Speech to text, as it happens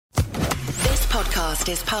podcast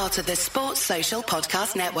is part of the Sports Social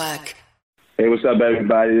Podcast Network. Hey, what's up,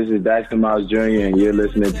 everybody? This is Daxter Miles Jr., and you're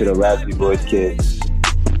listening to the Raspy Voice Kids.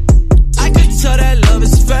 I can tell that love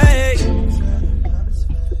is fake.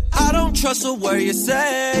 I don't trust a word you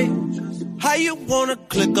say. How you wanna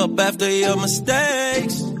click up after your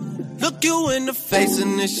mistakes? Look you in the face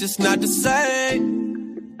and it's just not the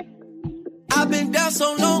same. I've been down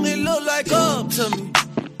so long it look like up to me.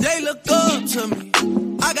 They look up to me.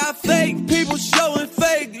 I got fake people showing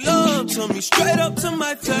fake love to me. Straight up to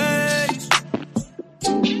my face.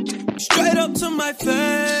 Straight up to my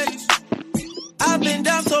face. I've been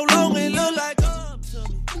down so long it look like up to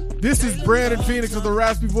me. This is Brandon Phoenix of the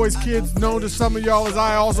Raspy Voice Kids, known to some of y'all as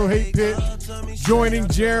I Also Hate Pitt, joining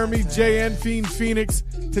Jeremy, JN Fiend Phoenix.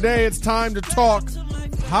 Today it's time to talk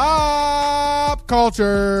pop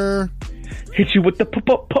culture. Hit you with the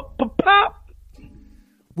pop.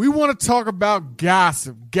 We want to talk about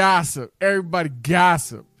gossip. Everybody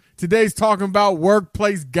gossip. Today's talking about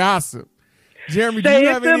workplace gossip. Jeremy, say do you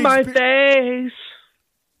it have to any my face.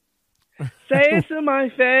 Say it to my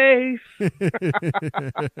face.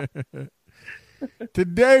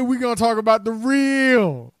 Today we're going to talk about the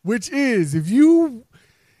real, which is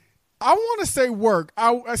I want to say work.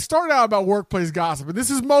 I started out about workplace gossip, and this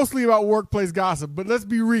is mostly about workplace gossip, but let's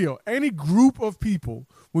be real. Any group of people,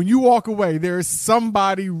 when you walk away, there is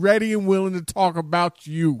somebody ready and willing to talk about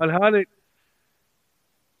you. 100.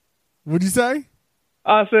 What'd you say?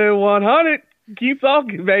 I said 100. Keep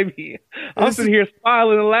talking, baby. I'm sitting here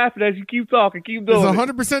smiling and laughing as you keep talking. Keep doing it. It's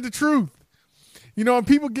 100% the truth. You know, and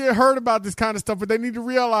people get hurt about this kind of stuff, but they need to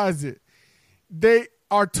realize it. They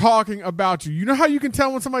are talking about you. You know how you can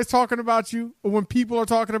tell when somebody's talking about you, or when people are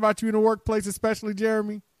talking about you in the workplace, especially,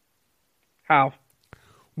 Jeremy? How?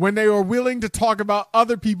 When they are willing to talk about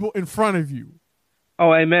other people in front of you.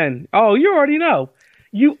 Oh, amen. Oh, you already know.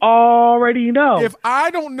 You already know. If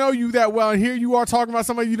I don't know you that well, and here you are talking about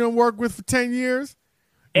somebody you didn't work with for 10 years.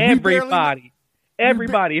 Everybody.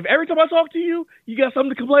 If every time I talk to you, you got something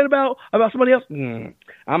to complain about somebody else, I'm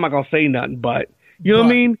not going to say nothing, but you know what I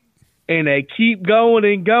mean? And they keep going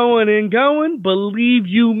and going and going. Believe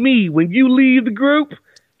you me, when you leave the group,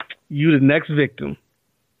 you the next victim.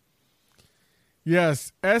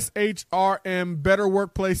 Yes, SHRM, Better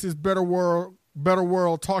Workplaces, Better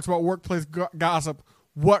World, talks about workplace gossip,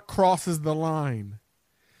 what crosses the line.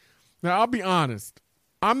 Now, I'll be honest.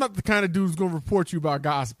 I'm not the kind of dude who's going to report you about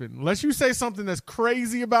gossiping. Unless you say something that's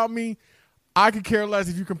crazy about me, I could care less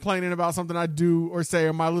if you're complaining about something I do or say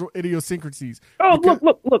or my little idiosyncrasies. Oh, look.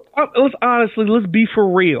 Let's be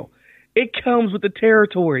for real. It comes with the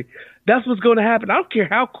territory. That's what's going to happen. I don't care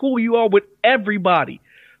how cool you are with everybody.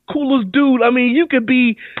 Coolest dude. I mean, you could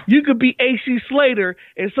be AC Slater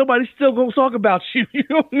and somebody's still going to talk about you. You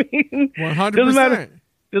know what I mean? 100%.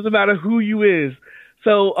 Doesn't matter who you is.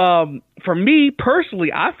 So for me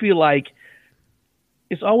personally, I feel like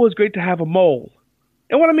it's always great to have a mole.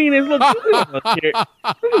 And what I mean is, look,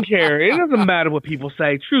 doesn't care. It doesn't matter what people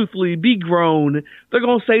say. Truthfully, be grown. They're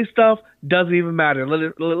gonna say stuff. Doesn't even matter. Let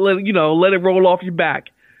it roll off your back.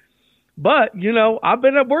 But I've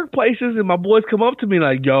been at workplaces and my boys come up to me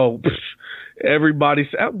like, "Yo, everybody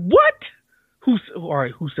said what? Who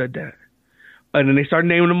said that?" And then they start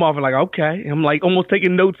naming them off. And like, okay, I'm like almost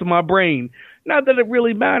taking notes in my brain. Not that it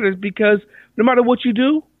really matters, because no matter what you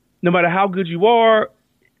do, no matter how good you are,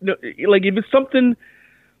 like if it's something.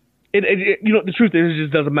 The truth is, it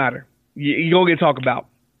just doesn't matter. You're going to get talked about.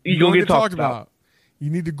 You're going to get talked about. You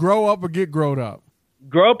need to grow up or get growed up.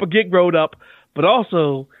 Grow up or get growed up, but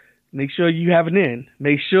also make sure you have an in.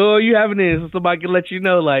 Make sure you have an in so somebody can let you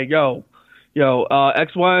know, like, yo,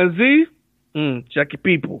 X, Y, and Z, check your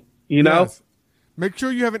people, you know? Yes. Make sure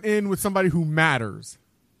you have an in with somebody who matters.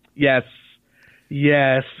 Yes.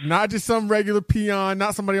 Not just some regular peon,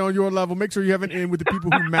 not somebody on your level. Make sure you have an in with the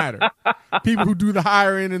people who matter. People who do the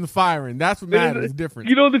hiring and the firing. That's what matters. It's different.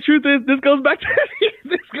 The truth is, this goes back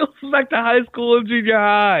to high school and junior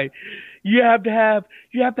high. You have to have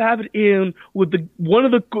it in with one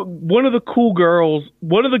of the cool girls,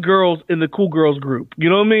 one of the girls in the cool girls group. You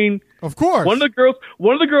know what I mean? Of course. One of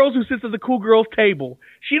the girls who sits at the cool girls table.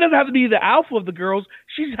 She doesn't have to be the alpha of the girls.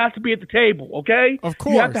 She just has to be at the table. Okay? Of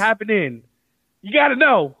course. You have to have it in. You got to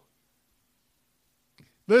know.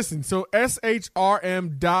 Listen, so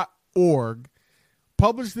shrm.org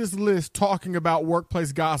published this list talking about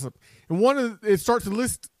workplace gossip. And it starts to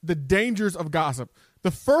list the dangers of gossip. The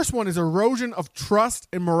first one is erosion of trust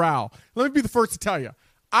and morale. Let me be the first to tell you,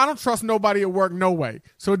 I don't trust nobody at work, no way.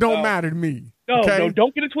 So it don't matter to me. No,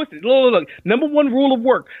 don't get it twisted. Look. Number one rule of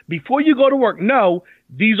work, before you go to work, no,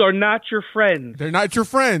 these are not your friends. They're not your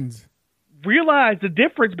friends. realize the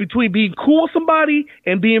difference between being cool with somebody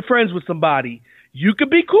and being friends with somebody. You could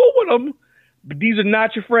be cool with them, but these are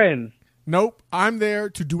not your friends. Nope. I'm there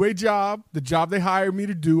to do a job, the job they hired me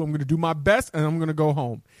to do. I'm going to do my best, and I'm going to go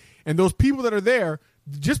home. And those people that are there,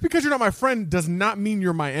 just because you're not my friend does not mean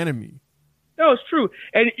you're my enemy. No, it's true.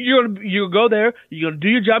 And you'll go there, you're going to do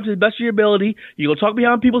your job to the best of your ability, you're going to talk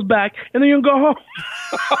behind people's back, and then you're going to go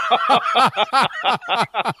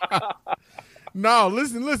home. No,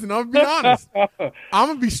 listen. I'm going to be honest. I'm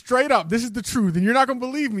going to be straight up. This is the truth. And you're not going to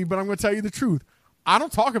believe me, but I'm going to tell you the truth. I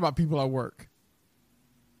don't talk about people at work.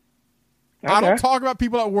 Okay. I don't talk about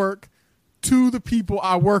people at work to the people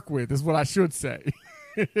I work with, is what I should say.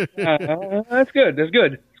 That's good. That's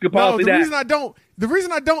good. It's good policy. No, the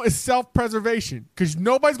reason I don't is self-preservation, because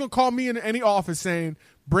nobody's going to call me in any office saying,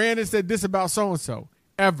 Brandon said this about so-and-so,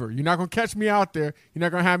 ever. You're not going to catch me out there. You're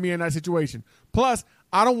not going to have me in that situation. Plus,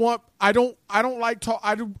 I'm not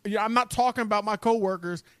talking about my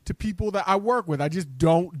coworkers to people that I work with. I just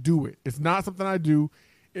don't do it. It's not something I do.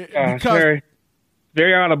 Because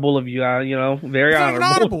very honorable of you, very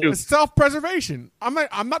honorable. It's self-preservation.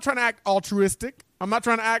 I'm not trying to act altruistic. I'm not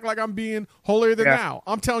trying to act like I'm being holier than thou.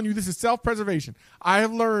 I'm telling you, this is self-preservation. I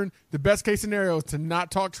have learned the best case scenario is to not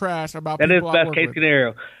talk trash about people I work with. That is best case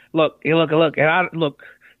scenario. Look.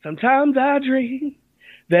 Sometimes I dream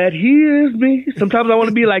that he is me. Sometimes I want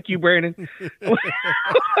to be like you, Brandon.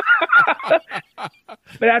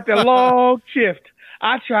 But after a long shift,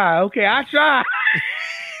 I try. Okay, I try.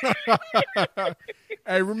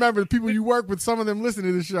 Hey, remember, the people you work with, some of them listen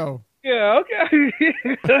to the show. Yeah, okay.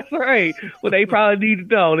 That's right. Well, they probably need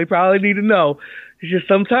to know. It's just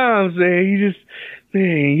sometimes, man, you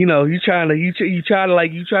try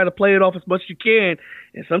to play it off as much as you can,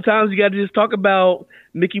 and sometimes you got to just talk about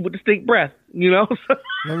Mickey with the stink breath,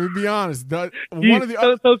 Let me be honest. Sometimes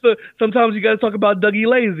you got to talk about Dougie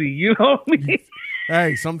Lazy, you know what I mean?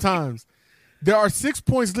 Hey, sometimes. There are 6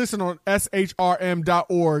 points listed on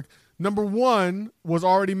shrm.org. Number 1 was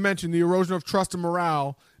already mentioned, the erosion of trust and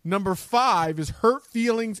morale. Number 5 is hurt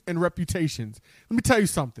feelings and reputations. Let me tell you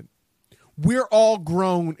something. We're all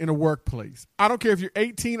grown in a workplace. I don't care if you're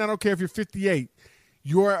 18. I don't care if you're 58.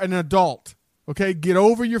 You're an adult, okay? Get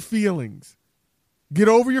over your feelings. Get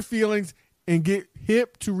over your feelings and get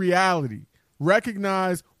hip to reality.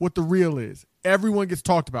 Recognize what the real is. Everyone gets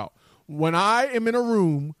talked about. When I am in a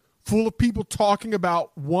room full of people talking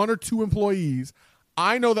about 1 or 2 employees,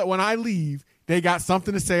 I know that when I leave, they got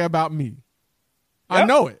something to say about me. Yep. I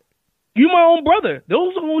know it. You my own brother.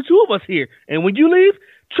 Those are only 2 of us here. And when you leave,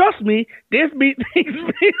 trust me, there's things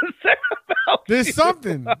being said about There's you.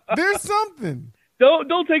 something. There's something.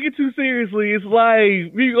 Don't take it too seriously. It's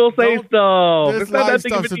like we gonna say stuff. It's not that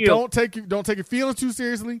big of a deal. Don't take your feelings too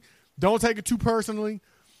seriously. Don't take it too personally.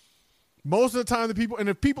 Most of the time,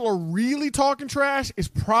 if people are really talking trash, it's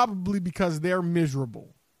probably because they're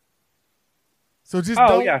miserable. So just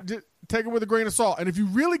just take it with a grain of salt. And if you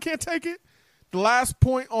really can't take it, the last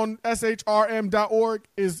point on shrm.org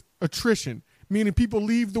is attrition, meaning people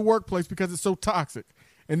leave the workplace because it's so toxic.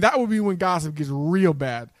 And that would be when gossip gets real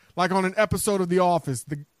bad. Like on an episode of The Office,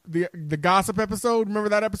 the gossip episode. Remember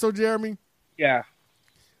that episode, Jeremy? Yeah.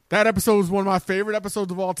 That episode is one of my favorite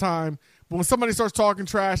episodes of all time. But when somebody starts talking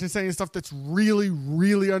trash and saying stuff that's really,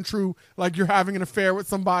 really untrue, like you're having an affair with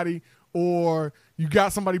somebody or you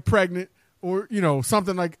got somebody pregnant or,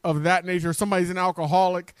 something like of that nature, or somebody's an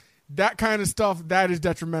alcoholic, that kind of stuff, that is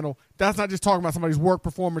detrimental. That's not just talking about somebody's work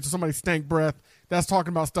performance or somebody's stank breath. That's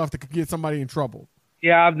talking about stuff that could get somebody in trouble.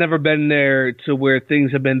 Yeah, I've never been there to where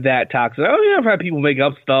things have been that toxic. I've had people make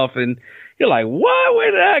up stuff, and you're like, what? Where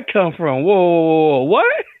did that come from? Whoa,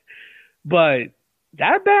 what? But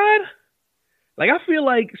that bad? Like, I feel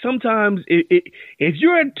like sometimes if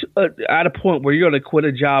you're at a point where you're going to quit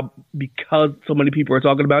a job because so many people are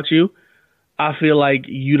talking about you, I feel like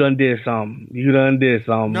you done did something.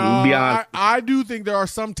 No, I do think there are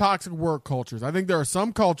some toxic work cultures. I think there are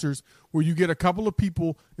some cultures where you get a couple of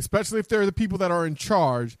people, especially if they're the people that are in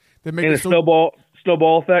charge, that make it snowball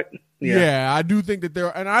effect. Yeah, I do think that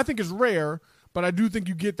there, and I think it's rare, but I do think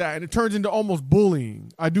you get that, and it turns into almost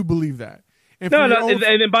bullying. I do believe that. And by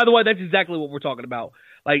the way, that's exactly what we're talking about.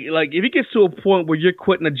 Like if it gets to a point where you're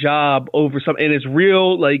quitting a job over something, and it's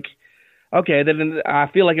real, like. Okay, then I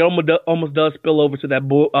feel like it almost does spill over to that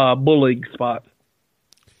bullying spot.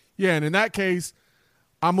 Yeah, and in that case,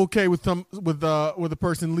 I'm okay with a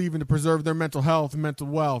person leaving to preserve their mental health and mental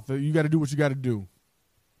wealth. You got to do what you got to do.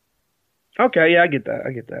 Okay, yeah, I get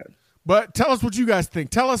that. But tell us what you guys think.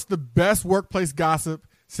 Tell us the best workplace gossip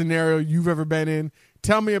scenario you've ever been in.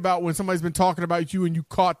 Tell me about when somebody's been talking about you and you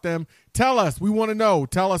caught them. Tell us. We want to know.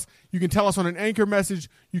 Tell us. You can tell us on an Anchor message.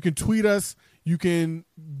 You can tweet us. You can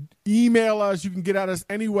email us. You can get at us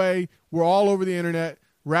anyway. We're all over the internet.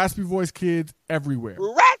 Raspy Voice Kids everywhere.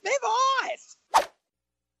 Raspy Voice!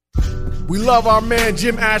 We love our man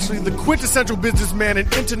Jim Ashley, the quintessential businessman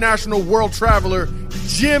and international world traveler,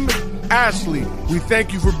 Jim Ashley. We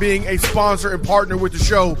thank you for being a sponsor and partner with the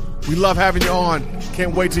show. We love having you on.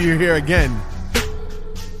 Can't wait till you're here again.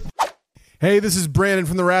 Hey, this is Brandon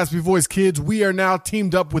from the Raspy Voice Kids. We are now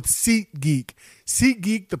teamed up with SeatGeek.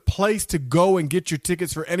 SeatGeek, the place to go and get your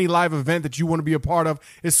tickets for any live event that you want to be a part of,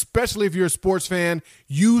 especially if you're a sports fan.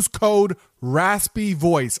 Use code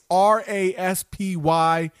RaspyVoice,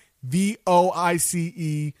 RaspyVoice,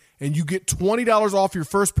 and you get $20 off your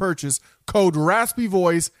first purchase. Code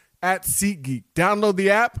RaspyVoice at SeatGeek. Download the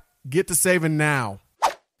app. Get to saving now.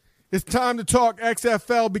 It's time to talk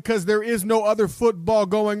XFL because there is no other football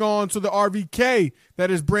going on. So the RVK, that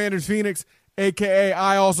is Brandon Phoenix, a.k.a.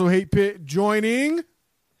 I Also Hate Pitt, joining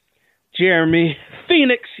Jeremy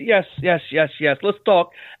Phoenix. Yes. Let's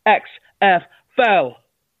talk XFL.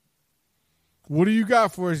 What do you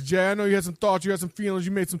got for us, Jay? I know you had some thoughts, you had some feelings,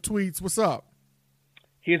 you made some tweets. What's up?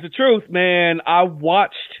 Here's the truth, man. I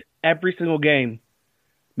watched every single game.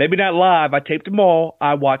 Maybe not live. I taped them all.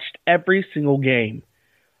 I watched every single game.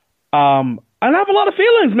 And I have a lot of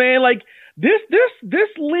feelings, man. Like this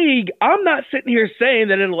league, I'm not sitting here saying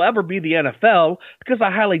that it'll ever be the NFL because I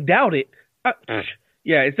highly doubt it.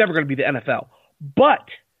 Yeah, it's never going to be the NFL. But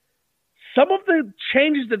some of the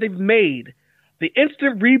changes that they've made, the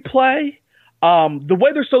instant replay, the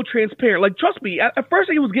way they're so transparent, like trust me, at first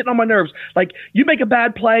it was getting on my nerves. Like you make a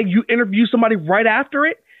bad play, you interview somebody right after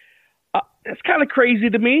it. It's kind of crazy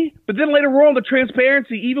to me. But then later on, the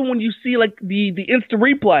transparency, even when you see like the instant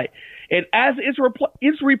replay, and as instant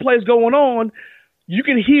replay is going on, you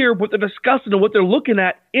can hear what they're discussing and what they're looking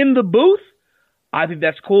at in the booth. I think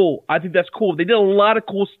that's cool. They did a lot of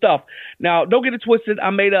cool stuff. Now, don't get it twisted. I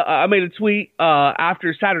made a tweet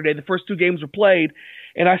after Saturday. The first two games were played,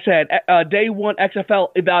 and I said, day one XFL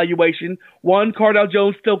evaluation. One, Cardell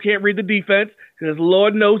Jones still can't read the defense because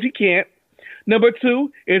Lord knows he can't. Number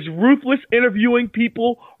two is ruthless interviewing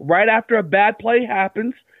people right after a bad play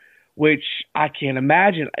happens, which I can't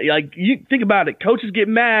imagine. Like, you think about it. Coaches get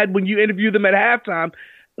mad when you interview them at halftime,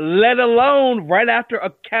 let alone right after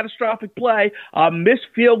a catastrophic play, a missed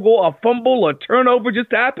field goal, a fumble, a turnover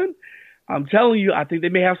just happened. I'm telling you, I think they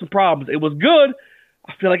may have some problems. It was good.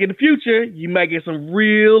 I feel like in the future, you might get some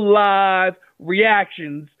real live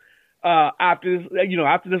reactions after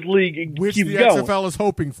this league which keeps the going. XFL is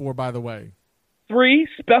hoping for, by the way. 3,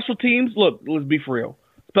 special teams. Look, let's be for real.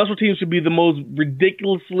 Special teams should be the most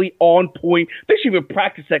ridiculously on point. They should even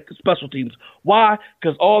practice at special teams. Why?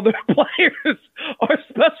 Because all their players are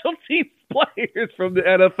special teams players from the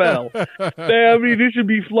NFL. This should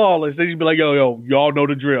be flawless. They should be like, yo, y'all know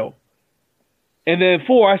the drill. And then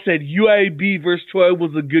 4, I said UAB versus Troy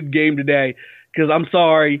was a good game today. Because I'm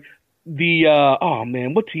sorry,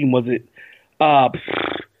 what team was it?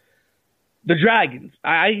 The Dragons.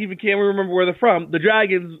 I even can't remember where they're from. The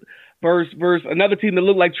Dragons versus another team that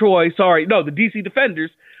looked like Troy. The DC Defenders.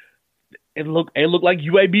 It looked like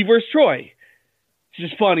UAB versus Troy. It's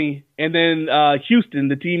just funny. And then Houston,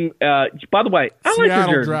 the team. By the way, I like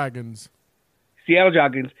their jersey. Seattle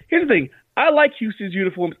Dragons. Here's the thing. I like Houston's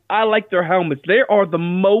uniforms. I like their helmets. They are the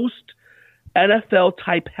most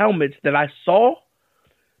NFL-type helmets that I saw.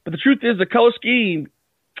 But the truth is, the color scheme,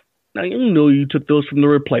 now you know you took those from the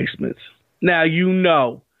replacements. Now you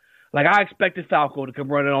know. Like, I expected Falco to come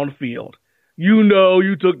running on the field. You know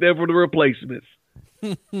you took them for the replacements.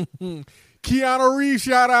 Keanu Reese,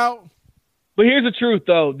 shout out. But here's the truth,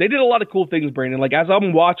 though. They did a lot of cool things, Brandon. Like, as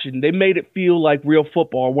I'm watching, they made it feel like real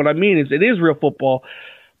football. What I mean is it is real football.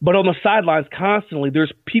 But on the sidelines constantly,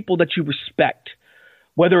 there's people that you respect.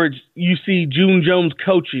 Whether it's you see June Jones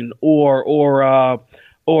coaching or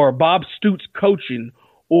Bob Stoops coaching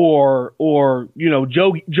or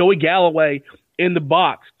Joey Galloway in the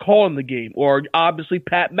box calling the game, or obviously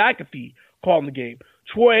Pat McAfee calling the game.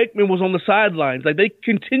 Troy Aikman was on the sidelines. Like, they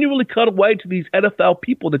continually cut away to these NFL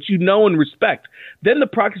people that you know and respect. Then the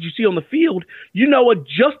practice you see on the field, you know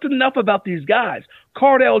just enough about these guys.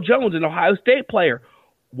 Cardell Jones, an Ohio State player,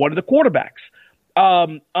 one of the quarterbacks.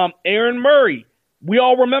 Aaron Murray, we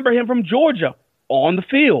all remember him from Georgia on the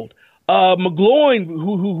field. McGloin,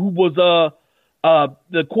 who was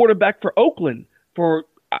the quarterback for Oakland for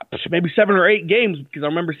maybe 7 or 8 games, because I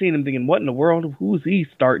remember seeing him thinking, what in the world? Who is he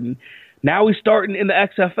starting? Now he's starting in the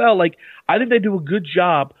XFL. Like, I think they do a good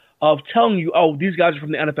job of telling you, oh, these guys are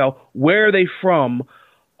from the NFL. Where are they from?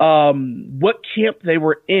 what camp they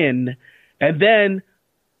were in, and then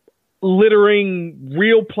littering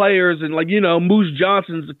real players and Moose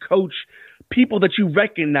Johnson's the coach, people that you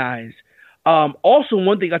recognize. Also,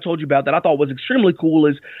 one thing I told you about that I thought was extremely cool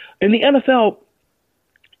is in the NFL,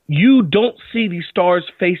 you don't see these stars'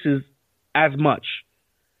 faces as much.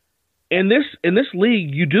 In this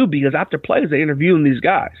league, you do, because after plays, they're interviewing these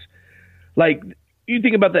guys. Like, you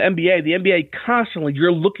think about the NBA constantly,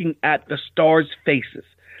 you're looking at the stars' faces.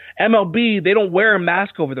 MLB, they don't wear a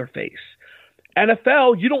mask over their face.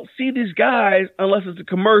 NFL, you don't see these guys unless it's a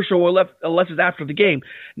commercial or unless it's after the game.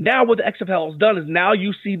 Now what the XFL has done is now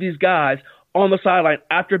you see these guys on the sideline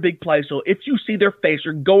after a big play. So if you see their face,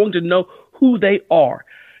 you're going to know who they are.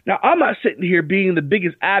 Now, I'm not sitting here being the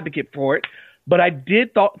biggest advocate for it, but I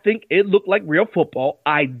did think it looked like real football.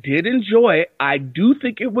 I did enjoy it. I do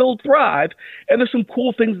think it will thrive. And there's some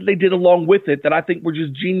cool things that they did along with it that I think were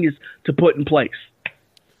just genius to put in place.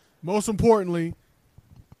 Most importantly,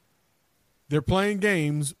 they're playing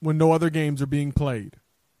games when no other games are being played.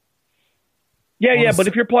 Yeah, but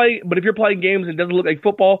if you're playing games and it doesn't look like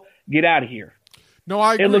football, get out of here. No,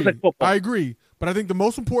 I agree. It looks like football. I agree. But I think the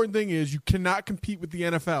most important thing is you cannot compete with the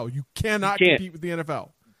NFL. You cannot compete with the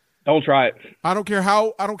NFL. Don't try it. I don't care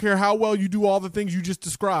how well you do all the things you just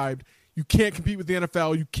described. You can't compete with the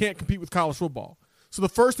NFL. You can't compete with college football. So the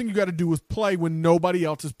first thing you got to do is play when nobody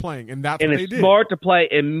else is playing, and that's what they did. And it's smart to play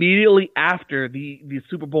immediately after the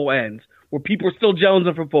Super Bowl ends, where people are still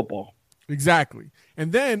jonesing for football. Exactly.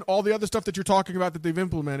 And then all the other stuff that you're talking about that they've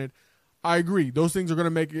implemented, I agree. Those things are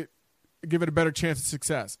going to give it a better chance of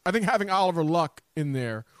success. I think having Oliver Luck in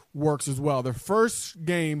there works as well. Their first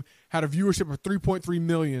game had a viewership of 3.3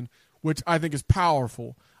 million, which I think is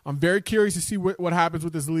powerful. I'm very curious to see what happens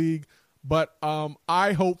with this league, but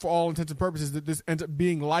I hope for all intents and purposes that this ends up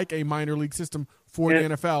being like a minor league system for the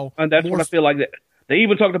NFL. And that's what I feel like. They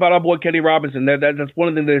even talked about our boy Kenny Robinson. That's one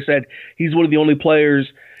of the things they said. He's one of the only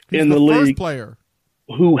players in the league first player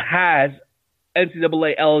who has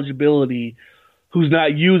NCAA eligibility, who's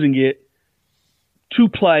not using it to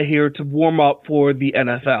play here to warm up for the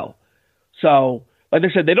NFL. So, like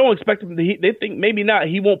I said, they don't expect him to. They think maybe not.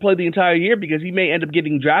 He won't play the entire year because he may end up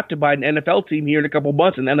getting drafted by an NFL team here in a couple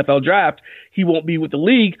months in the NFL draft. He won't be with the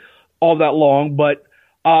league all that long. But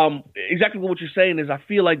exactly what you're saying is, I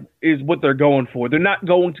feel like is what they're going for. They're not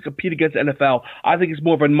going to compete against the NFL. I think it's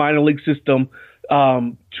more of a minor league system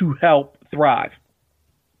to help thrive.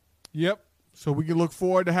 Yep. So we can look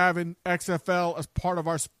forward to having XFL as part of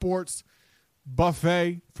our sports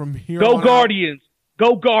buffet from here on Go Guardians.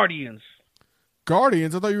 Go Guardians.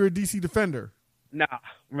 Guardians? I thought you were a DC Defender. Nah,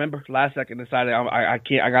 remember last second decided I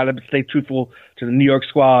can't. I gotta stay truthful to the New York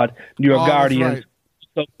squad, New York Guardians. Right.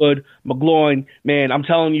 So good, McGloin, man. I'm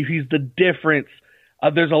telling you, he's the difference.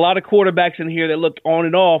 There's a lot of quarterbacks in here that look on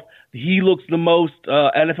and off. He looks the most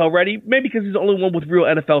NFL ready, maybe because he's the only one with real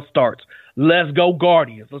NFL starts. Let's go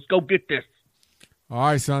Guardians. Let's go get this. All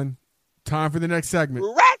right, son. Time for the next segment.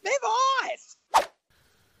 Raspy Voice!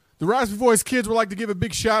 The Raspy Voice kids would like to give a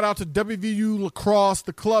big shout out to WVU Lacrosse,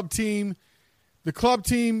 the club team. The club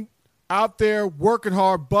team out there working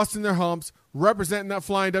hard, busting their humps, representing that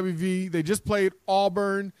flying WV. They just played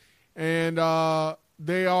Auburn, and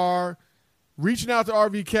they are reaching out to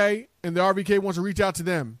RVK, and the RVK wants to reach out to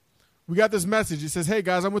them. We got this message. It says, hey,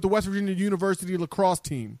 guys, I'm with the West Virginia University lacrosse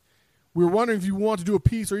team. We were wondering if you want to do a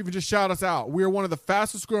piece or even just shout us out. We are one of the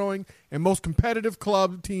fastest growing and most competitive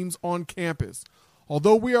club teams on campus.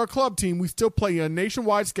 Although we are a club team, we still play a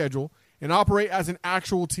nationwide schedule and operate as an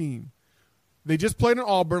actual team. They just played in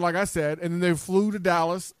Auburn, like I said, and then they flew to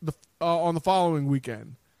Dallas on the following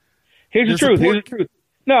weekend. Here's the truth.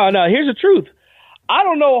 No, here's the truth. I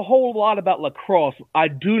don't know a whole lot about lacrosse. I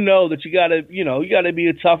do know that you gotta be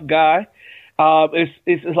a tough guy.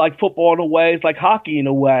 It's like football in a way. It's like hockey in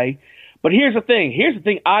a way. But here's the thing. Here's the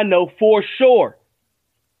thing I know for sure.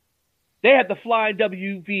 They had the flying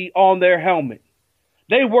WV on their helmet.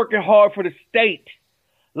 They working hard for the state.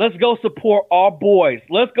 Let's go support our boys.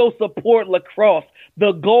 Let's go support lacrosse.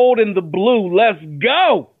 The gold and the blue. Let's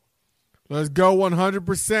go. Let's go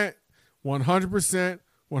 100%. 100%.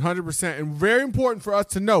 100%. And very important for us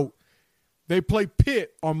to note, they play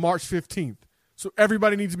Pitt on March 15th. So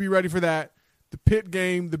everybody needs to be ready for that. The Pitt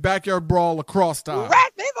game, the backyard brawl, lacrosse style.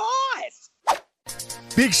 Raspy Voice!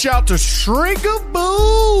 Big shout to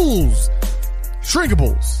Shrinkables.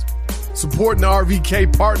 Shrinkables. Supporting the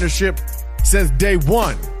RVK partnership since day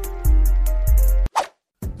one.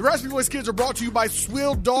 The Raspy Voice Kids are brought to you by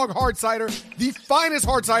Swill Dog Hard Cider, the finest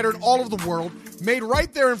hard cider in all of the world, made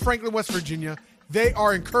right there in Franklin, West Virginia. They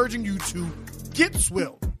are encouraging you to get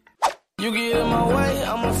Swill. You get in my way,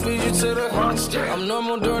 I'ma feed you to the monster. I'm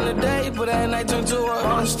normal during the day, but at night turn to a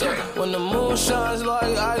monster. When the moon shines like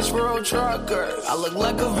ice road truckers, I look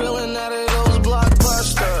like a villain out of those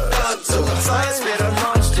blockbusters. Up to the fire, spit a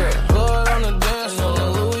monster. Blood on the dance on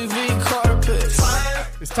the Louis V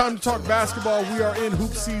carpet. It's time to talk basketball. We are in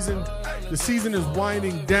hoop season. The season is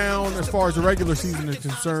winding down as far as the regular season is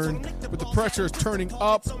concerned, but the pressure is turning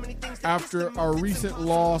up after our recent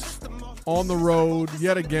loss on the road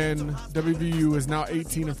yet again. WVU is now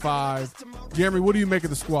 18-5. Jeremy, what do you make of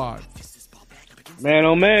the squad? Man,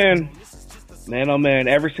 oh man. Man, oh man.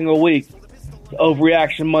 Every single week.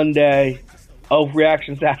 Overreaction Monday.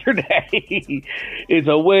 Overreaction Saturday. It's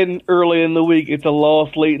a win early in the week. It's a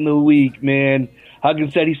loss late in the week, man.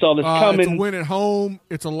 Huggins said he saw this coming. It's a win at home.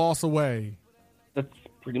 It's a loss away. That's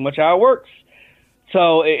pretty much how it works.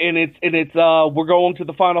 So, and it's we're going to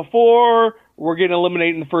the Final Four. We're getting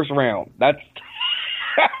eliminated in the first round. That's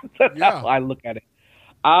how I look at it.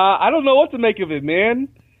 I don't know what to make of it, man.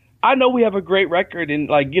 I know we have a great record, and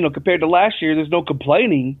compared to last year, there's no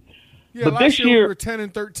complaining. Yeah, but last this year we year were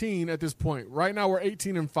 10-13 at this point. Right now we're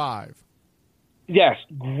 18-5. Yes,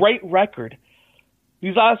 great record.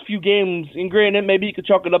 These last few games, and granted, maybe you could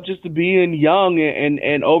chalk it up just to being young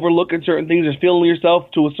and overlooking certain things or feeling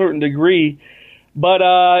yourself to a certain degree. But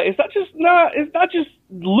it's not just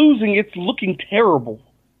losing, it's looking terrible.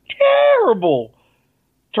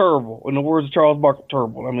 Terrible. In the words of Charles Barkley,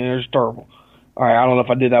 terrible. I mean, it's terrible. All right, I don't know if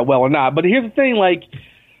I did that well or not. But here's the thing,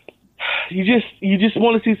 you just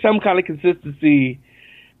want to see some kind of consistency,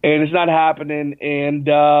 and it's not happening. And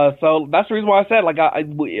so that's the reason why I said,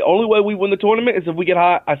 the only way we win the tournament is if we get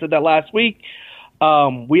hot. I said that last week.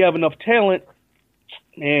 We have enough talent.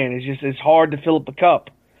 Man, it's hard to fill up the cup.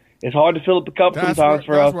 It's hard to fill up the cup sometimes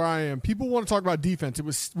for us. That's where I am. People want to talk about defense.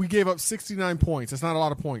 We gave up 69 points. That's not a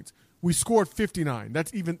lot of points. We scored 59.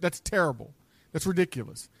 That's terrible. That's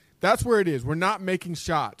ridiculous. That's where it is. We're not making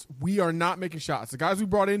shots. We are not making shots. The guys we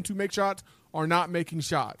brought in to make shots are not making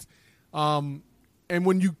shots. And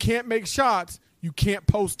when you can't make shots, you can't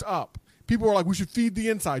post up. People are like, we should feed the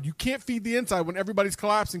inside. You can't feed the inside when everybody's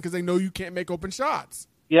collapsing because they know you can't make open shots.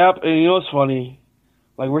 Yep, and you know what's funny?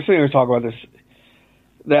 We're sitting here talking about this.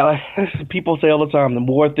 That people say all the time, the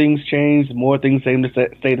more things change, the more things stay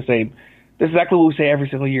the same. That's exactly what we say every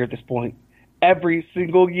single year at this point. Every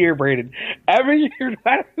single year, Brandon. Every year, no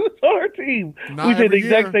matter who's on our team, we say the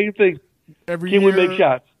exact same thing. Can we make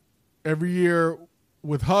shots? Every year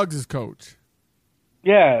with Hugs as coach.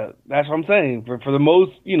 Yeah, that's what I'm saying. For the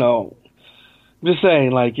most, I'm just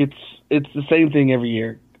saying, it's the same thing every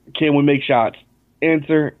year. Can we make shots?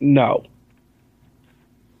 Answer, no.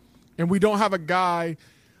 And we don't have a guy.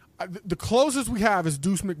 The closest we have is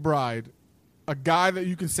Deuce McBride, a guy that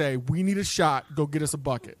you can say, we need a shot, go get us a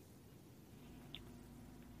bucket.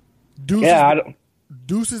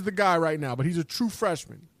 Deuce is the guy right now, but he's a true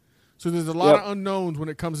freshman. So there's a lot of unknowns when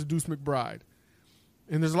it comes to Deuce McBride.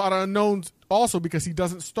 And there's a lot of unknowns also because he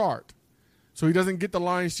doesn't start. So he doesn't get the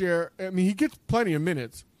lion's share. I mean, he gets plenty of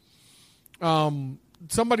minutes.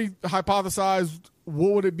 Somebody hypothesized,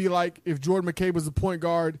 what would it be like if Jordan McCabe was the point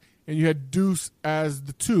guard and you had Deuce as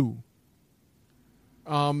the 2?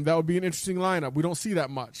 That would be an interesting lineup. We don't see that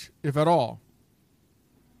much, if at all.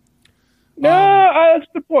 No, that's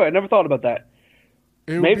a good point. I never thought about that.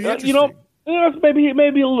 Maybe be interesting.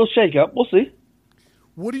 Maybe a little shake-up. We'll see.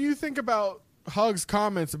 What do you think about Hug's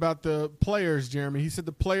comments about the players, Jeremy? He said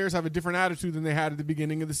the players have a different attitude than they had at the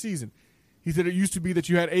beginning of the season. He said it used to be that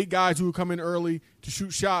you had 8 guys who would come in early to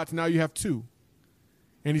shoot shots. Now you have 2.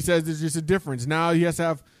 And he says there's just a difference. Now he has to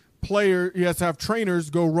have trainers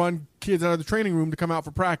go run kids out of the training room to come out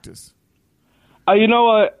for practice. You know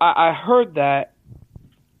what? I heard that.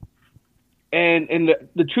 And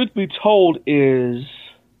the truth be told is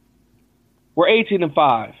we're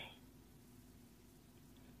 18-5.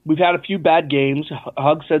 We've had a few bad games.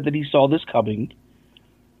 Hug said that he saw this coming.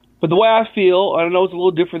 But the way I feel, I know it's a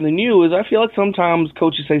little different than you, is I feel like sometimes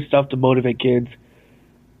coaches say stuff to motivate kids.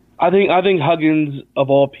 I think Huggins, of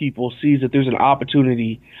all people, sees that there's an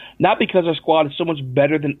opportunity, not because our squad is so much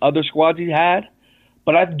better than other squads he had,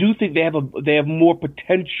 but I do think they have more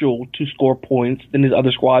potential to score points than his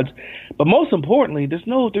other squads. But most importantly, there's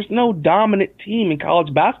no dominant team in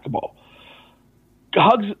college basketball.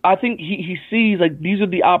 Hugs, I think he sees these are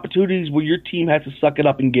the opportunities where your team has to suck it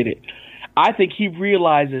up and get it. I think he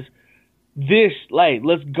realizes this,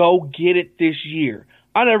 let's go get it this year.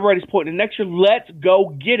 I know everybody's pointing next year. Let's go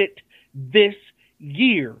get it this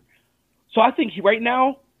year. So I think right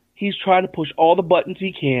now he's trying to push all the buttons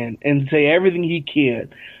he can and say everything he can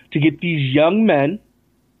to get these young men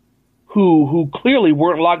who clearly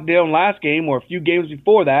weren't locked down last game or a few games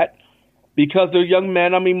before that because they're young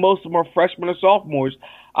men. I mean, most of them are freshmen or sophomores.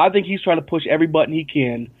 I think he's trying to push every button he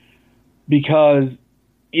can because,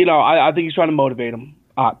 I think he's trying to motivate them.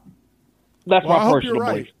 That's my personal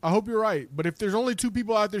belief. I hope you're right. But if there's only 2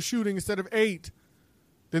 people out there shooting instead of 8,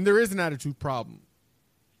 then there is an attitude problem.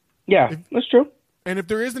 Yeah, that's true. And if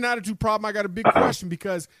there is an attitude problem, I got a big question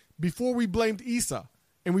because before we blamed Issa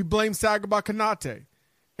and we blamed Sagaba Kanate,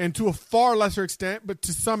 and to a far lesser extent, but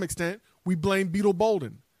to some extent, we blamed Beetle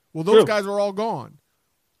Bolden. Well, those guys are all gone.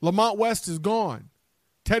 Lamont West is gone.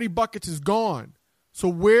 Teddy Buckets is gone. So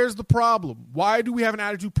where's the problem? Why do we have an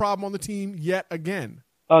attitude problem on the team yet again?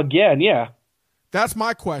 Again, yeah. That's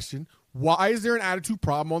my question. Why is there an attitude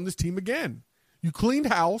problem on this team again? You cleaned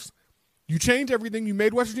house. You changed everything. You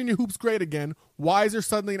made West Virginia hoops great again. Why is there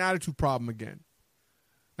suddenly an attitude problem again?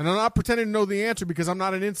 And I'm not pretending to know the answer because I'm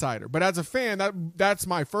not an insider. But as a fan, that's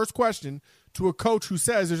my first question to a coach who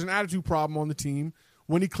says there's an attitude problem on the team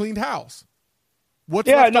when he cleaned house. What's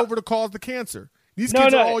left over to cause the cancer? These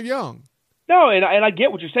kids are all young. No, and I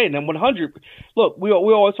get what you're saying. And 100. Look, we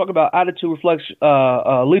always talk about attitude reflects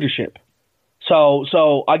leadership.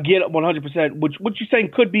 So I get 100%. What you're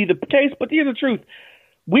saying could be the case, but here's the truth: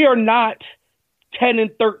 we are not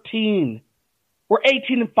 10-13. We're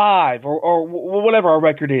 18-5, or whatever our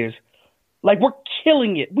record is. Like, we're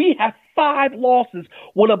killing it. We have 5 losses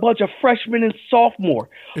with a bunch of freshmen and sophomore.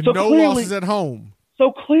 And so no losses at home.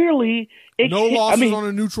 So clearly, no losses on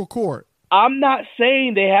a neutral court. I'm not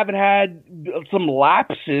saying they haven't had some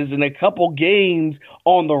lapses in a couple games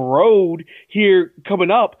on the road here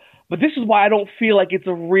coming up, but this is why I don't feel like it's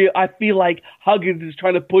I feel like Huggins is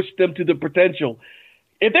trying to push them to the potential.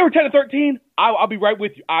 If they were 10-13, I'll be right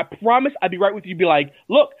with you. I promise I'd be right with you. Be like,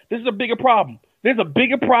 look, this is a bigger problem. There's a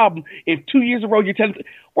bigger problem if 2 years in a row you're 10.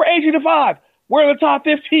 We're 18-5. We're in the top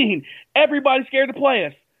 15. Everybody's scared to play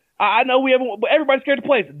us. I know we haven't, but everybody's scared to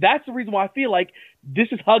play us. That's the reason why I feel like this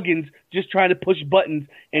is Huggins just trying to push buttons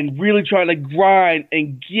and really trying to grind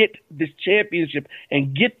and get this championship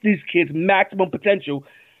and get these kids maximum potential.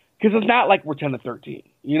 Because it's not like we're 10-13,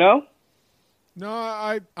 you know? No,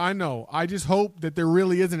 I know. I just hope that there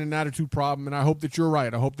really isn't an attitude problem, and I hope that you're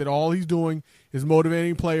right. I hope that all he's doing is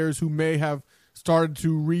motivating players who may have started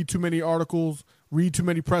to read too many articles, read too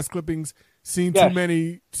many press clippings, seen too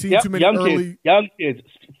many young kids,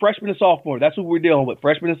 freshmen and sophomore. That's what we're dealing with,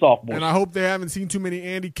 freshmen and sophomore. And I hope they haven't seen too many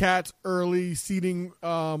Andy Katz early seating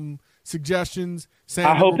suggestions. Saying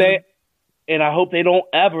I hope they don't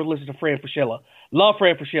ever listen to Fran Fraschilla. Love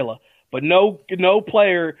Fran Fraschilla, but no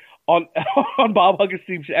player on Bob Huggins'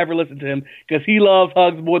 team should ever listen to him because he loves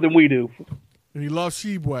Hugs more than we do. And he loves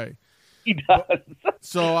Shebway. He does.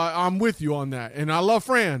 So I'm with you on that. And I love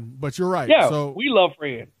Fran, but you're right. Yeah, so, we love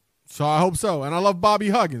Fran. So I hope so. And I love Bobby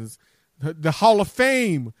Huggins. The Hall of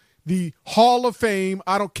Fame. The Hall of Fame.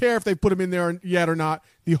 I don't care if they put him in there yet or not.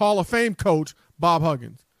 The Hall of Fame coach, Bob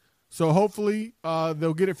Huggins. So hopefully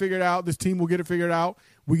they'll get it figured out. This team will get it figured out.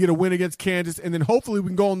 We get a win against Kansas, and then hopefully we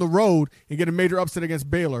can go on the road and get a major upset against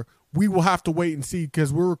Baylor. We will have to wait and see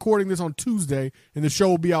because we're recording this on Tuesday, and the show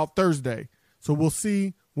will be out Thursday. So we'll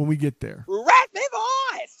see when we get there. Rat me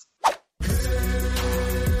voice!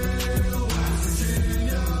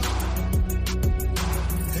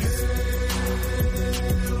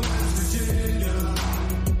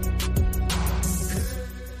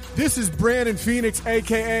 This is Brandon Phoenix,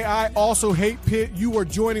 a.k.a. I Also Hate Pitt. You are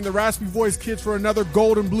joining the Raspy Voice Kids for another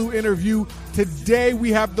Gold and Blue interview. Today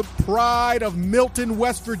we have the pride of Milton,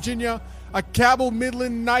 West Virginia, a Cabell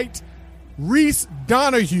Midland Knight, Reese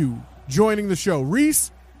Donahue, joining the show.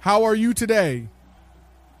 Reese, how are you today?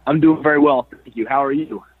 I'm doing very well, thank you. How are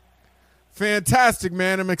you? Fantastic,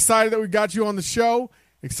 man. I'm excited that we got you on the show,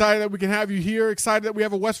 excited that we can have you here, excited that we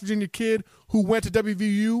have a West Virginia kid who went to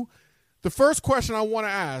WVU. The first question I want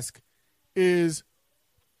to ask is,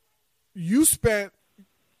 you spent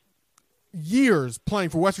years playing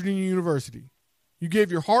for West Virginia University. You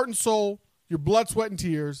gave your heart and soul, your blood, sweat, and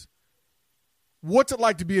tears. What's it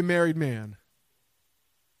like to be a married man?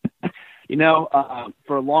 You know,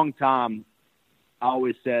 for a long time, I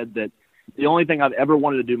always said that the only thing I've ever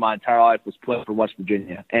wanted to do my entire life was play for West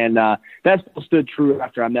Virginia. And that still stood true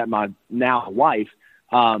after I met my now wife.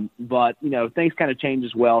 But, you know, things kind of changed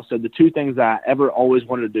as well. So the two things I ever always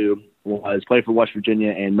wanted to do was play for West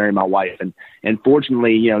Virginia and marry my wife. And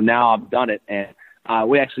fortunately, you know, now I've done it. And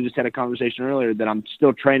we actually just had a conversation earlier that I'm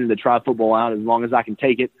still training to try football out as long as I can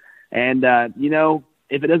take it. And, you know,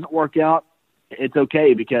 if it doesn't work out, it's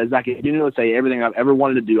okay because I can, you know, say everything I've ever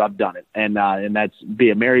wanted to do, I've done it. And that's be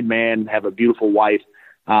a married man, have a beautiful wife,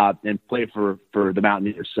 and play for the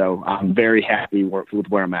Mountaineers. So I'm very happy with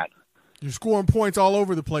where I'm at. You're scoring points all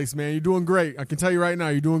over the place, man. You're doing great. I can tell you right now,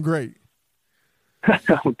 you're doing great.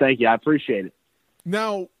 Thank you. I appreciate it.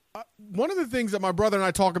 Now, one of the things that my brother and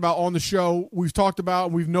I talk about on the show, we've talked about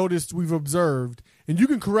and we've noticed, we've observed, and you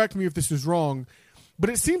can correct me if this is wrong, but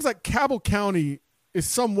it seems like Cabell County is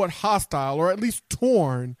somewhat hostile or at least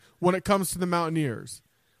torn when it comes to the Mountaineers.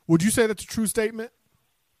 Would you say that's a true statement?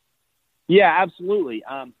 Yeah, absolutely.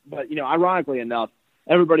 But, ironically enough,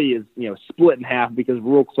 everybody is, split in half because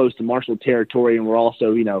we're real close to Marshall territory, and we're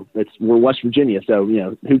also, we're West Virginia. So,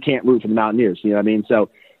 who can't root for the Mountaineers? You know what I mean? So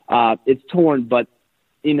it's torn, but,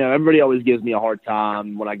 everybody always gives me a hard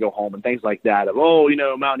time when I go home and things like that of,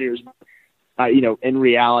 Mountaineers. In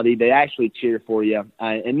reality, they actually cheer for you,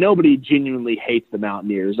 and nobody genuinely hates the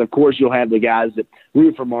Mountaineers. Of course, you'll have the guys that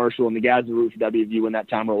root for Marshall and the guys that root for WVU when that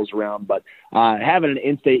time rolls around. But having an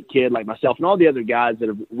in-state kid like myself and all the other guys that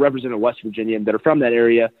have represented West Virginia and that are from that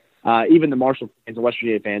area, even the Marshall fans and West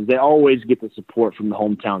Virginia fans, they always get the support from the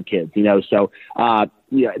hometown kids. So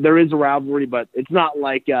there is a rivalry, but it's not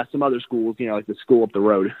like some other schools, like the school up the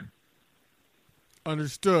road.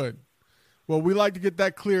 Understood. Well, we like to get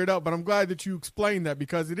that cleared up, but I'm glad that you explained that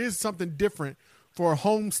because it is something different for a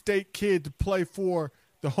home state kid to play for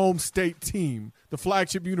the home state team, the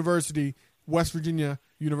flagship university, West Virginia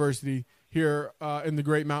University here in the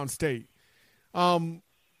Great Mountain State.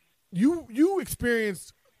 You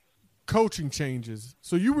experienced coaching changes,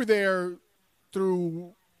 so you were there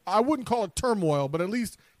through, I wouldn't call it turmoil, but at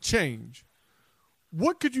least change.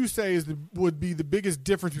 What could you say would be the biggest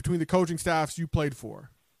difference between the coaching staffs you played for?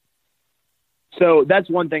 So that's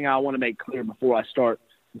one thing I want to make clear before I start.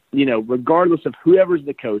 Regardless of whoever's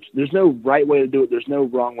the coach, there's no right way to do it. There's no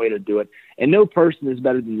wrong way to do it. And no person is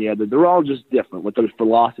better than the other. They're all just different with their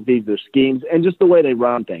philosophies, their schemes, and just the way they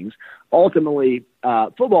run things. Ultimately,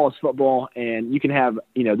 football is football, and you can have,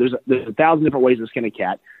 there's 1,000 different ways to skin a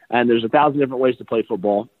cat, and there's 1,000 different ways to play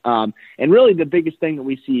football. And really the biggest thing that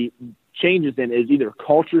we see changes in is either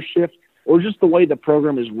culture shift or just the way the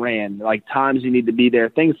program is ran, like times you need to be there,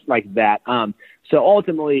 things like that. So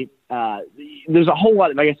ultimately, there's a whole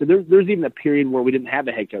lot. Like I said, there's even a period where we didn't have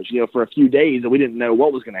a head coach, for a few days, and we didn't know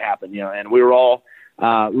what was going to happen, and we were all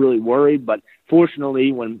really worried. But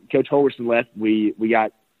fortunately, when Coach Holgerson left, we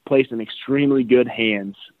got placed in extremely good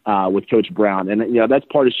hands with Coach Brown. And, that's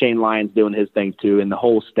part of Shane Lyons doing his thing too, and the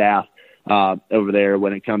whole staff over there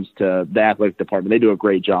when it comes to the athletic department. They do a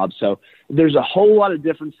great job. So there's a whole lot of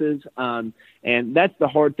differences. And that's the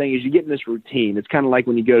hard thing is you get in this routine. It's kind of like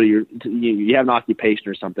when you go to you have an occupation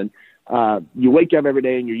or something. You wake up every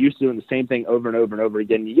day and you're used to doing the same thing over and over and over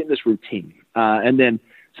again. You get in this routine. And then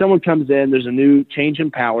someone comes in, there's a new change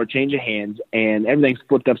in power, change of hands, and everything's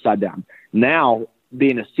flipped upside down. Now,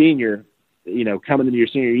 being a senior, coming into your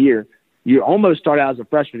senior year, you almost start out as a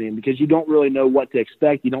freshman in because you don't really know what to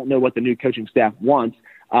expect. You don't know what the new coaching staff wants.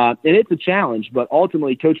 And it's a challenge, but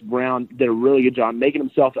ultimately Coach Brown did a really good job making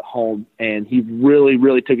himself at home, and he really,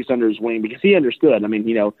 really took us under his wing because he understood. I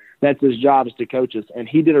mean, that's his job is to coach us, and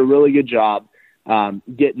he did a really good job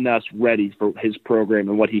getting us ready for his program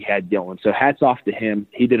and what he had going. So hats off to him.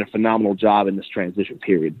 He did a phenomenal job in this transition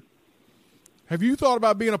period. Have you thought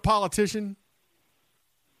about being a politician?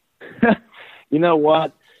 You know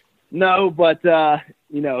what? No, but,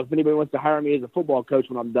 if anybody wants to hire me as a football coach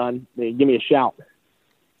when I'm done, then give me a shout.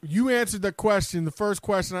 You answered the question, the first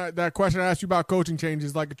question, that question I asked you about coaching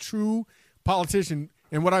changes, like a true politician.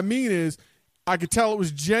 And what I mean is I could tell it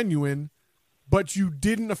was genuine, but you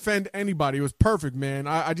didn't offend anybody. It was perfect, man.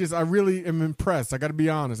 I really am impressed. I got to be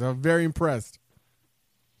honest. I'm very impressed.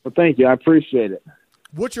 Well, thank you. I appreciate it.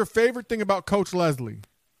 What's your favorite thing about Coach Leslie?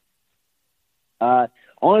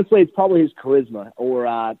 Honestly, it's probably his charisma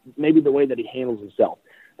or maybe the way that he handles himself.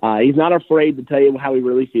 He's not afraid to tell you how he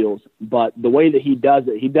really feels, but the way that he does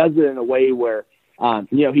it in a way where,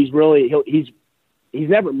 he's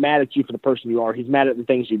never mad at you for the person you are. He's mad at the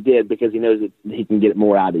things you did because he knows that he can get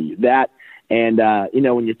more out of you. That, and,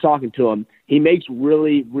 when you're talking to him, he makes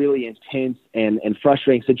really, really intense and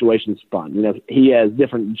frustrating situations fun. He has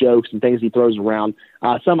different jokes and things he throws around.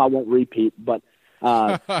 Some I won't repeat, but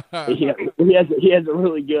he has a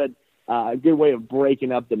really good way of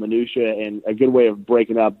breaking up the minutia and a good way of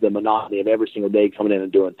breaking up the monotony of every single day coming in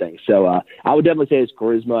and doing things. So I would definitely say his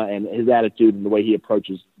charisma and his attitude and the way he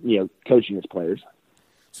approaches, coaching his players.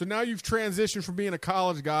 So now you've transitioned from being a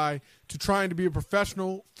college guy to trying to be a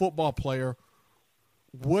professional football player.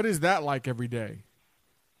 What is that like every day?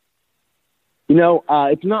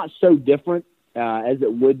 It's not so different as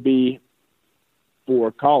it would be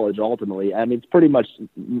for college. Ultimately, I mean, it's pretty much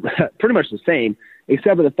the same,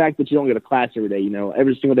 except for the fact that you don't go to class every day.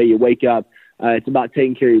 Every single day you wake up, it's about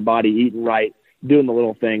taking care of your body, eating right, doing the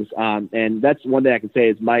little things. And that's one thing I can say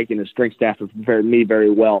is Mike and his strength staff have prepared me very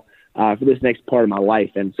well for this next part of my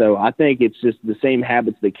life. And so I think it's just the same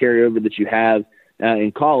habits that carry over that you have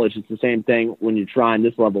in college. It's the same thing when you're trying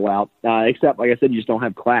this level out, except, like I said, you just don't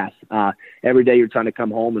have class. Every day you're trying to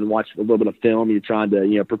come home and watch a little bit of film. You're trying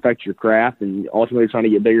to, perfect your craft, and ultimately trying to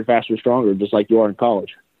get bigger, faster, stronger, just like you are in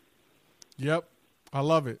college. Yep. I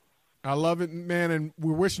love it. I love it, man, and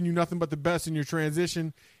we're wishing you nothing but the best in your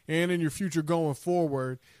transition and in your future going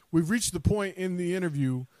forward. We've reached the point in the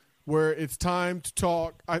interview where it's time to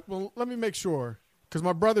talk. Well, let me make sure, because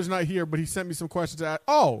my brother's not here, but he sent me some questions to ask.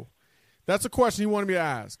 Oh, that's a question he wanted me to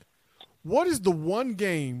ask. What is the one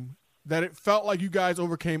game that it felt like you guys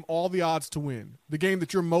overcame all the odds to win, the game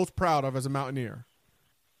that you're most proud of as a Mountaineer?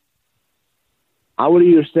 I would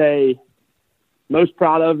either say most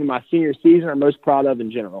proud of in my senior season or most proud of in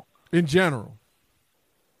general. In general.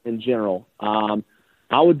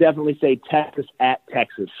 I would definitely say Texas at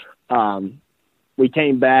Texas. We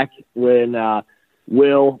came back when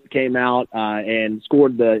Will came out and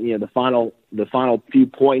scored the final few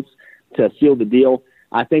points to seal the deal.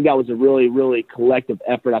 I think that was a really, really collective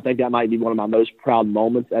effort. I think that might be one of my most proud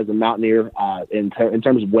moments as a Mountaineer in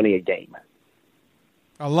terms of winning a game.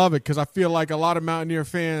 I love it because I feel like a lot of Mountaineer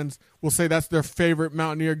fans will say that's their favorite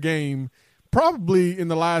Mountaineer game probably in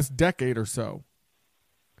the last decade or so.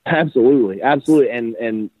 Absolutely.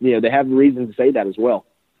 And they have reason to say that as well.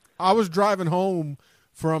 I was driving home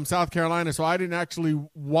from South Carolina, so I didn't actually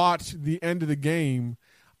watch the end of the game.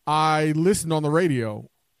 I listened on the radio.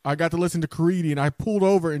 I got to listen to Caridi, and I pulled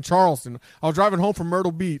over in Charleston. I was driving home from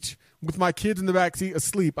Myrtle Beach with my kids in the backseat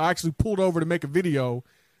asleep. I actually pulled over to make a video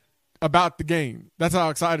about the game. That's how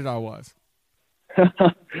excited I was.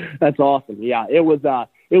 That's awesome. Yeah, it was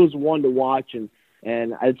one to watch, and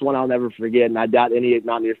it's one I'll never forget. And I doubt any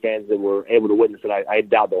Mountaineer fans that were able to witness it, I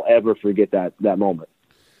doubt they'll ever forget that moment.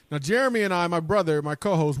 Now, Jeremy and I, my brother, my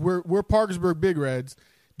co-host, we're Parkersburg Big Reds.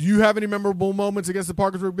 Do you have any memorable moments against the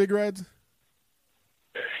Parkersburg Big Reds?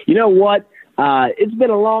 You know what? It's been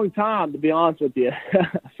a long time, to be honest with you,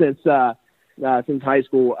 since high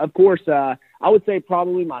school. Of course, I would say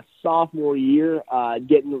probably my sophomore year,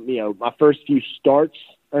 getting my first few starts.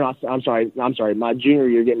 Or not, I'm sorry, my junior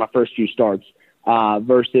year, getting my first few starts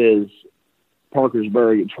versus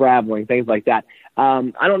Parkersburg, traveling, things like that.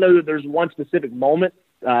 I don't know that there's one specific moment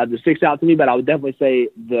that sticks out to me, but I would definitely say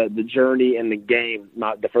the journey and the game.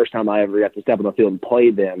 The first time I ever got to step on the field and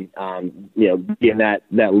play them, being that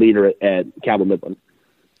leader at Cabell Midland.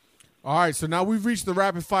 All right, so now we've reached the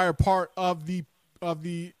rapid fire part of the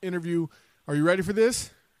interview. Are you ready for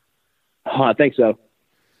this? I think so.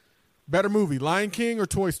 Better movie, Lion King or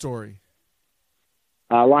Toy Story?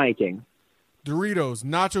 Lion King. Doritos,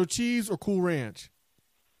 nacho cheese or Cool Ranch?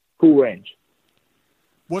 Cool Ranch.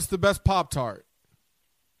 What's the best Pop-Tart?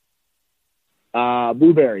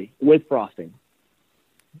 Blueberry with frosting.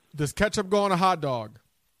 Does ketchup go on a hot dog?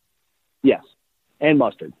 Yes, and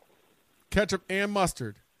mustard. Ketchup and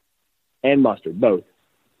mustard? And mustard, both.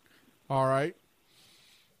 All right.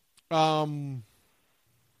 Let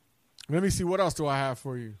me see. What else do I have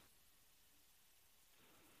for you?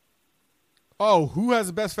 Oh, who has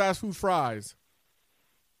the best fast food fries?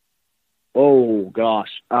 Oh,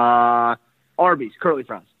 gosh. Arby's, curly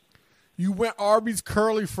fries. You went Arby's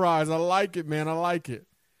curly fries. I like it, man. I like it.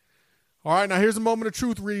 All right, now here's a moment of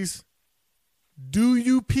truth, Reese. Do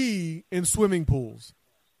you pee in swimming pools?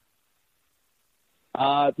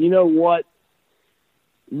 You know what?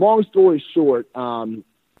 Long story short, I'm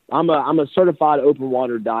a certified open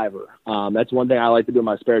water diver. That's one thing I like to do in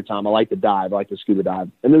my spare time. I like to dive. I like to scuba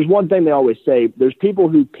dive. And there's one thing they always say: there's people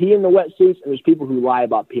who pee in the wetsuits, and there's people who lie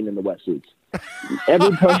about peeing in the wetsuits.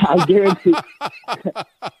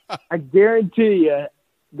 I guarantee you,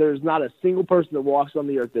 there's not a single person that walks on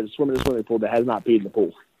the earth that is swimming in a swimming pool that has not peed in the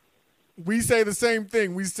pool. We say the same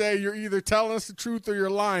thing. We say you're either telling us the truth or you're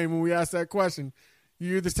lying when we ask that question.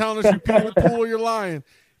 You're either telling us you pee in the pool or you're lying.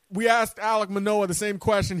 We asked Alec Manoa the same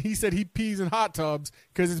question. He said he pees in hot tubs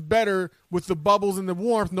because it's better with the bubbles and the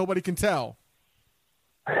warmth. Nobody can tell.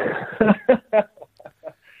 That's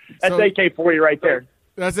AK for you right there.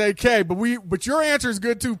 That's AK. But your answer is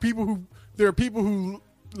good too. There are people who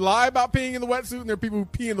lie about peeing in the wetsuit, and there are people who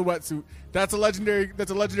pee in the wetsuit. That's a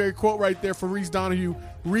legendary quote right there for Reese Donahue.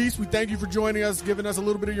 Reese, we thank you for joining us, giving us a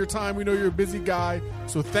little bit of your time. We know you're a busy guy,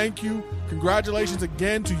 so thank you. Congratulations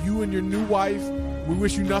again to you and your new wife. We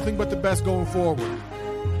wish you nothing but the best going forward.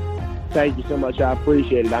 Thank you so much. I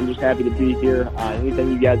appreciate it. I'm just happy to be here.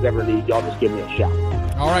 Anything you guys ever need, y'all just give me a shout.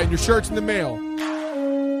 All right, and your shirt's in the mail.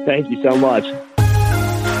 Thank you so much.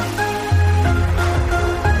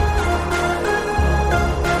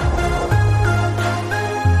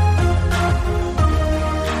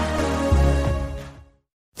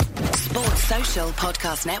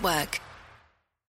 Podcast Network.